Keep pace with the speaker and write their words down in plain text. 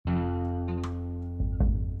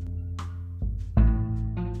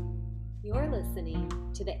listening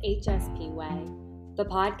to the HSP Way, the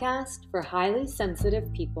podcast for highly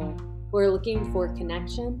sensitive people who are looking for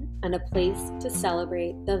connection and a place to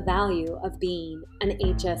celebrate the value of being an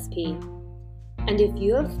HSP. And if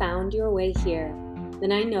you have found your way here,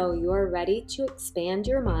 then I know you are ready to expand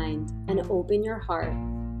your mind and open your heart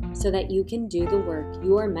so that you can do the work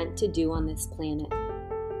you are meant to do on this planet.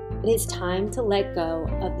 It is time to let go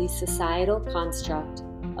of the societal construct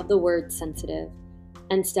of the word sensitive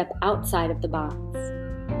and step outside of the box.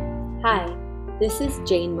 Hi, this is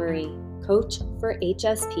Jane Marie, coach for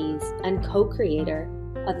HSPs and co-creator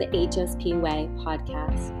of the HSP Way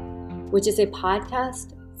podcast, which is a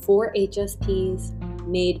podcast for HSPs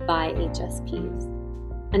made by HSPs.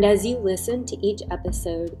 And as you listen to each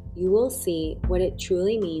episode, you will see what it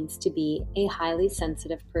truly means to be a highly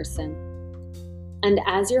sensitive person. And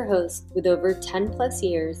as your host with over 10 plus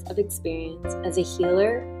years of experience as a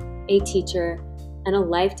healer, a teacher, and a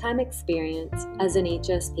lifetime experience as an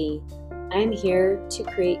HSP, I am here to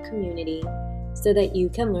create community so that you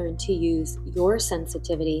can learn to use your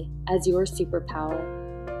sensitivity as your superpower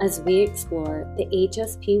as we explore the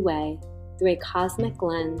HSP way through a cosmic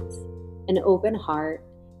lens, an open heart,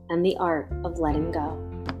 and the art of letting go.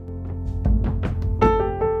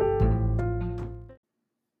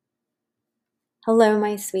 Hello,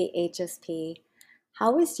 my sweet HSP.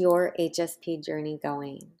 How is your HSP journey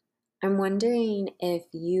going? I'm wondering if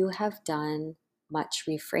you have done much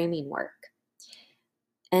reframing work.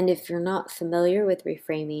 And if you're not familiar with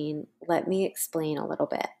reframing, let me explain a little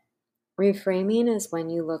bit. Reframing is when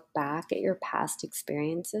you look back at your past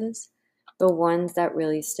experiences, the ones that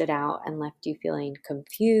really stood out and left you feeling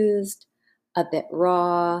confused, a bit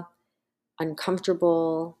raw,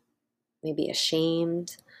 uncomfortable, maybe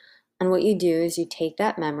ashamed. And what you do is you take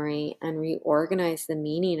that memory and reorganize the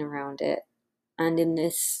meaning around it. And in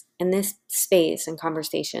this space and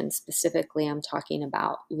conversation specifically, I'm talking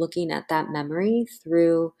about looking at that memory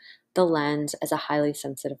through the lens as a highly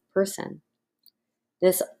sensitive person.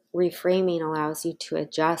 This reframing allows you to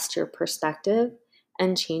adjust your perspective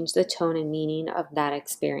and change the tone and meaning of that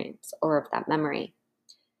experience or of that memory.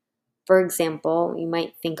 For example, you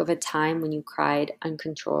might think of a time when you cried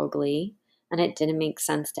uncontrollably and it didn't make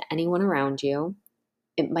sense to anyone around you.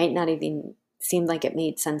 It might not even seem like it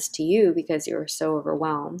made sense to you because you were so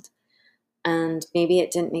overwhelmed. And maybe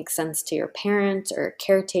it didn't make sense to your parents or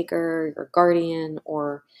caretaker, your guardian,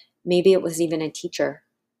 or maybe it was even a teacher.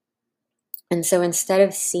 And so instead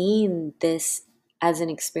of seeing this as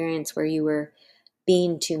an experience where you were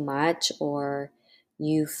being too much or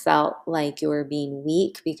you felt like you were being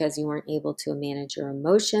weak because you weren't able to manage your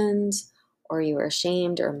emotions or you were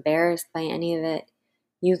ashamed or embarrassed by any of it,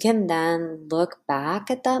 you can then look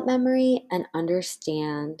back at that memory and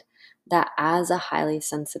understand that as a highly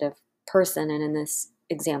sensitive person, and in this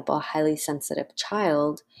example, a highly sensitive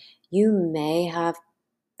child, you may have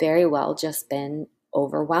very well just been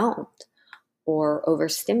overwhelmed or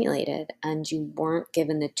overstimulated, and you weren't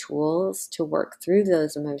given the tools to work through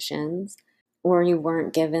those emotions, or you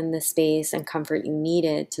weren't given the space and comfort you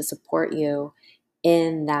needed to support you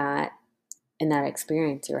in that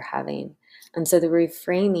experience you're having. And so the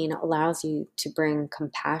reframing allows you to bring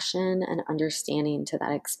compassion and understanding to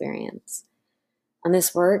that experience. And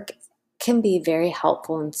this work can be very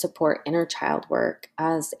helpful and support inner child work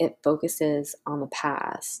as it focuses on the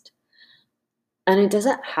past. And it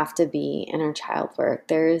doesn't have to be inner child work.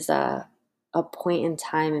 There is a point in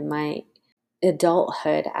time in my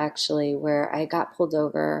adulthood, actually, where I got pulled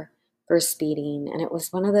over for speeding. And it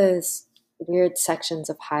was one of those weird sections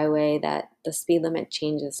of highway that the speed limit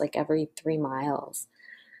changes like every 3 miles.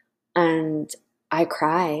 And I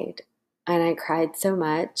cried. And I cried so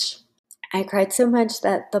much. I cried so much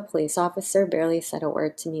that the police officer barely said a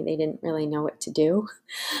word to me. They didn't really know what to do.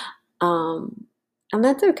 And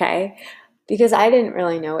that's okay, because I didn't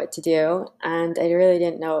really know what to do. And I really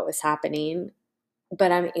didn't know what was happening.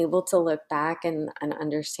 But I'm able to look back and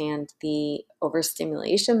understand the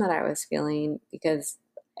overstimulation that I was feeling, because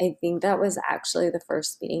I think that was actually the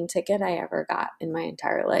first speeding ticket I ever got in my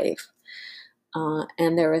entire life.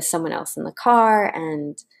 And there was someone else in the car,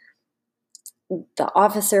 and the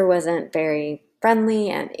officer wasn't very friendly,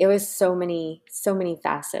 and it was so many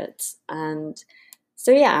facets. And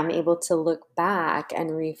so, yeah, I'm able to look back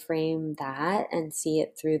and reframe that and see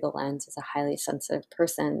it through the lens as a highly sensitive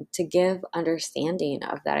person to give understanding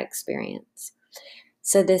of that experience.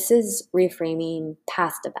 So this is reframing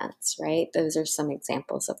past events, right? Those are some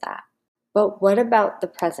examples of that. But what about the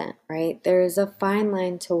present, right? There is a fine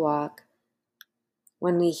line to walk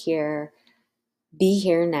when we hear, be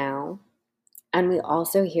here now. And we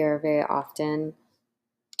also hear very often,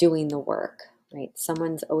 doing the work, right?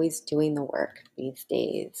 Someone's always doing the work these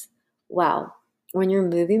days. Well, when you're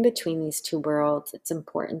moving between these two worlds, it's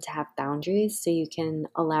important to have boundaries so you can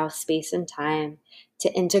allow space and time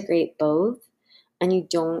to integrate both and you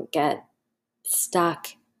don't get stuck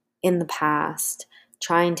in the past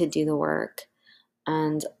trying to do the work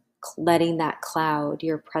and letting that cloud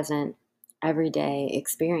your present everyday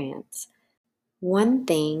experience. One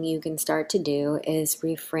thing you can start to do is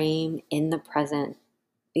reframe in the present,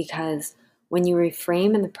 because when you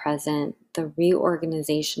reframe in the present, the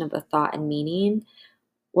reorganization of the thought and meaning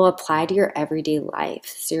will apply to your everyday life.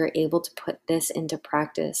 So you're able to put this into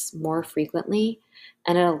practice more frequently,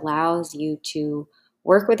 and it allows you to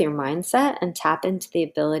work with your mindset and tap into the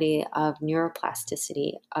ability of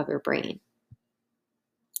neuroplasticity of your brain.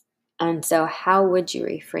 And so, how would you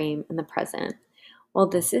reframe in the present? Well,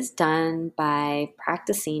 this is done by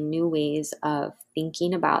practicing new ways of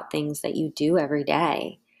thinking about things that you do every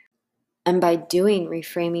day. And by doing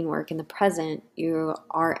reframing work in the present, you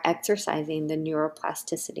are exercising the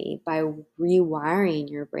neuroplasticity by rewiring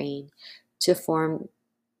your brain to form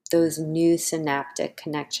those new synaptic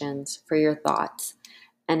connections for your thoughts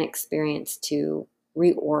and experience to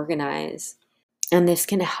reorganize. And this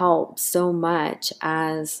can help so much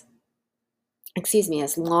as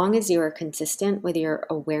long as you are consistent with your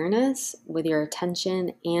awareness, with your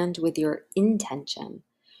attention, and with your intention.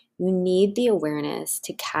 You need the awareness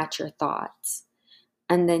to catch your thoughts.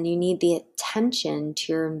 And then you need the attention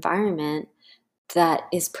to your environment that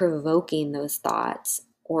is provoking those thoughts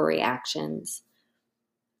or reactions.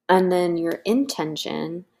 And then your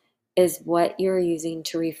intention is what you're using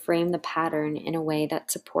to reframe the pattern in a way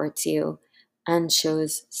that supports you and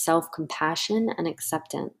shows self-compassion and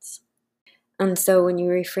acceptance. And so when you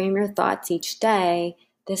reframe your thoughts each day,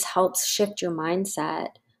 this helps shift your mindset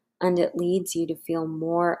and it leads you to feel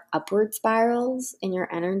more upward spirals in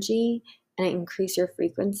your energy and increase your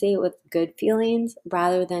frequency with good feelings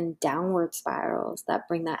rather than downward spirals that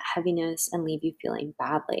bring that heaviness and leave you feeling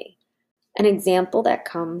badly. An example that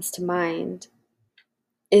comes to mind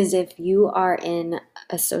is if you are in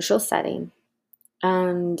a social setting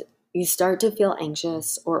and you start to feel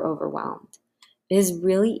anxious or overwhelmed. It is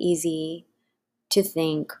really easy to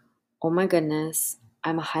think, oh my goodness,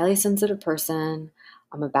 I'm a highly sensitive person.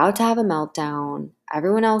 I'm about to have a meltdown.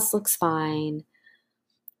 Everyone else looks fine.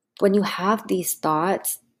 When you have these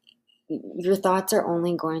thoughts, your thoughts are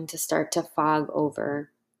only going to start to fog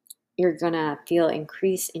over. You're going to feel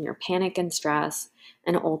increase in your panic and stress,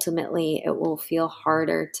 and ultimately it will feel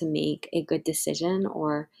harder to make a good decision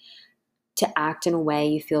or to act in a way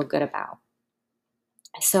you feel good about.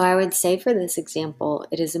 So I would say for this example,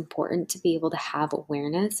 it is important to be able to have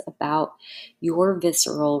awareness about your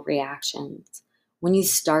visceral reactions. When you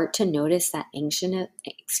start to notice that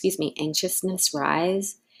anxiousness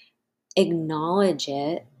rise, acknowledge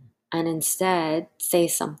it and instead say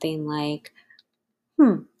something like,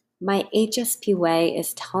 my HSP way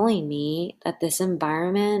is telling me that this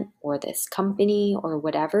environment or this company or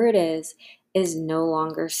whatever it is no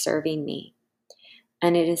longer serving me.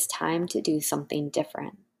 And it is time to do something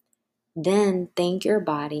different. Then thank your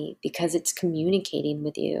body because it's communicating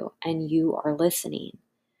with you and you are listening.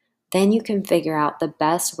 Then you can figure out the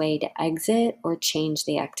best way to exit or change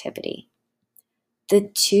the activity. The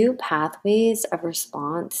two pathways of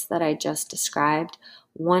response that I just described,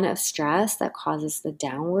 one of stress that causes the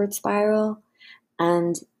downward spiral,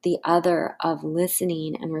 and the other of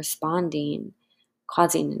listening and responding,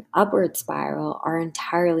 causing an upward spiral, are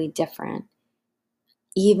entirely different,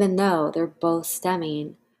 even though they're both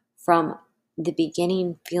stemming from the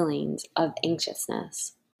beginning feelings of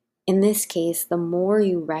anxiousness. In this case, the more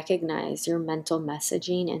you recognize your mental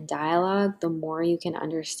messaging and dialogue, the more you can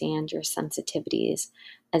understand your sensitivities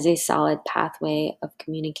as a solid pathway of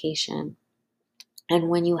communication. And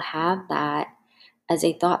when you have that as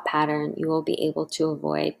a thought pattern, you will be able to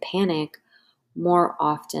avoid panic more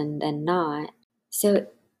often than not. So,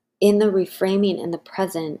 in the reframing in the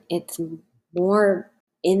present, it's more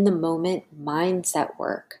in the moment mindset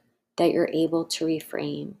work that you're able to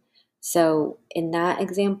reframe. So, in that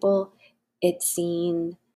example, it's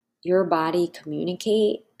seeing your body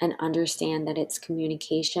communicate and understand that it's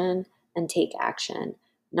communication and take action,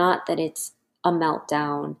 not that it's a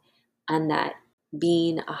meltdown and that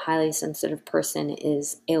being a highly sensitive person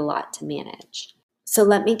is a lot to manage. So,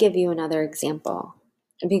 let me give you another example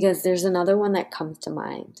because there's another one that comes to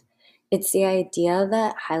mind. It's the idea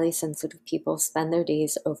that highly sensitive people spend their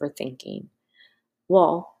days overthinking.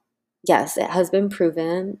 Well, yes, it has been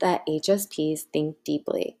proven that HSPs think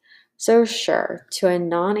deeply. So, sure, to a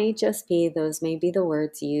non HSP, those may be the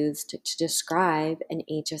words used to describe an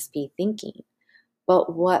HSP thinking.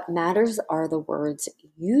 but what matters are the words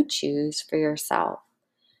you choose for yourself.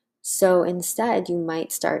 So instead, you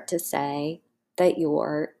might start to say that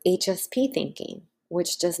you're HSP thinking,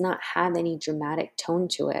 which does not have any dramatic tone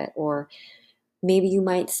to it. Or maybe you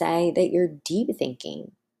might say that you're deep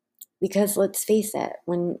thinking. Because let's face it,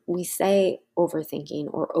 when we say overthinking,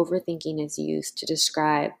 or overthinking is used to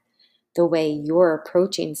describe the way you're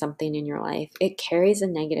approaching something in your life, it carries a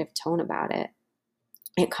negative tone about it.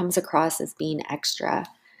 It comes across as being extra.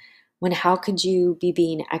 When how could you be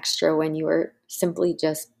being extra when you are simply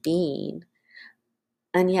just being?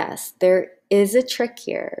 And yes, there is a trick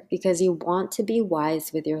here because you want to be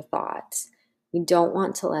wise with your thoughts. You don't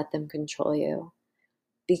want to let them control you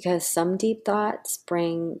because some deep thoughts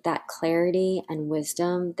bring that clarity and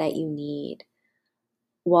wisdom that you need,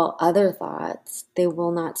 while other thoughts, they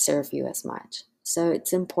will not serve you as much. So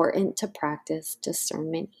it's important to practice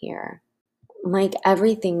discernment here. Like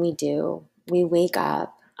everything we do, we wake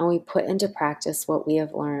up and we put into practice what we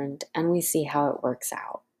have learned and we see how it works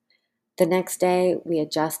out. The next day, we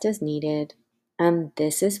adjust as needed. And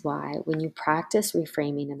this is why, when you practice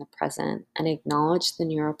reframing in the present and acknowledge the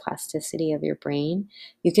neuroplasticity of your brain,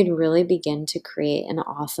 you can really begin to create an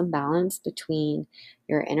awesome balance between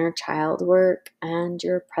your inner child work and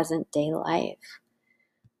your present day life.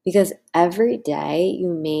 Because every day you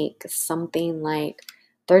make something like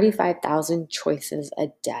 35,000 choices a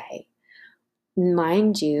day.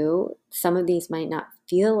 Mind you, some of these might not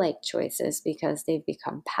feel like choices because they've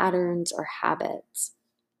become patterns or habits.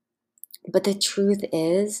 But the truth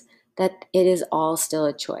is that it is all still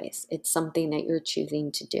a choice. It's something that you're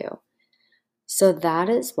choosing to do. So that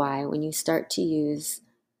is why when you start to use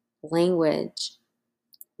language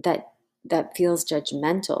that feels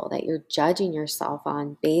judgmental, that you're judging yourself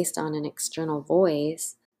on based on an external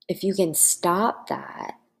voice, if you can stop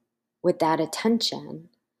that with that attention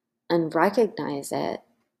and recognize it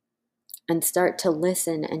and start to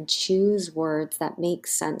listen and choose words that make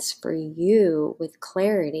sense for you with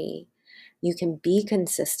clarity, you can be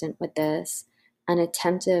consistent with this and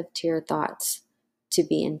attentive to your thoughts to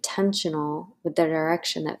be intentional with the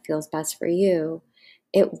direction that feels best for you.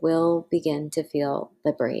 It will begin to feel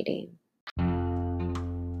liberating.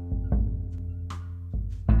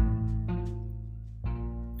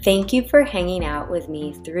 Thank you for hanging out with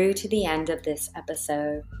me through to the end of this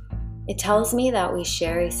episode. It tells me that we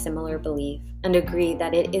share a similar belief and agree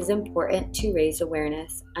that it is important to raise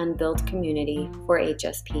awareness and build community for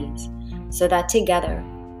HSPs so that together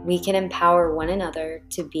we can empower one another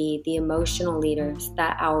to be the emotional leaders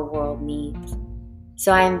that our world needs.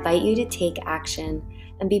 So I invite you to take action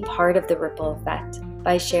and be part of the ripple effect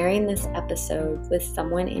by sharing this episode with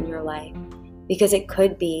someone in your life, because it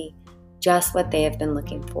could be just what they have been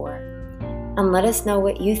looking for. And let us know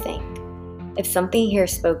what you think. If something here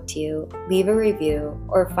spoke to you, leave a review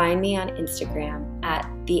or find me on Instagram at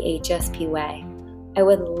the HSP Way. I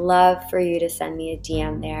would love for you to send me a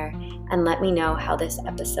DM there and let me know how this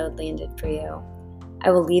episode landed for you.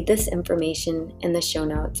 I will leave this information in the show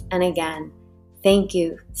notes. And again, thank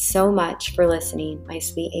you so much for listening, my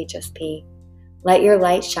sweet HSP. Let your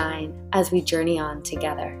light shine as we journey on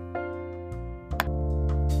together.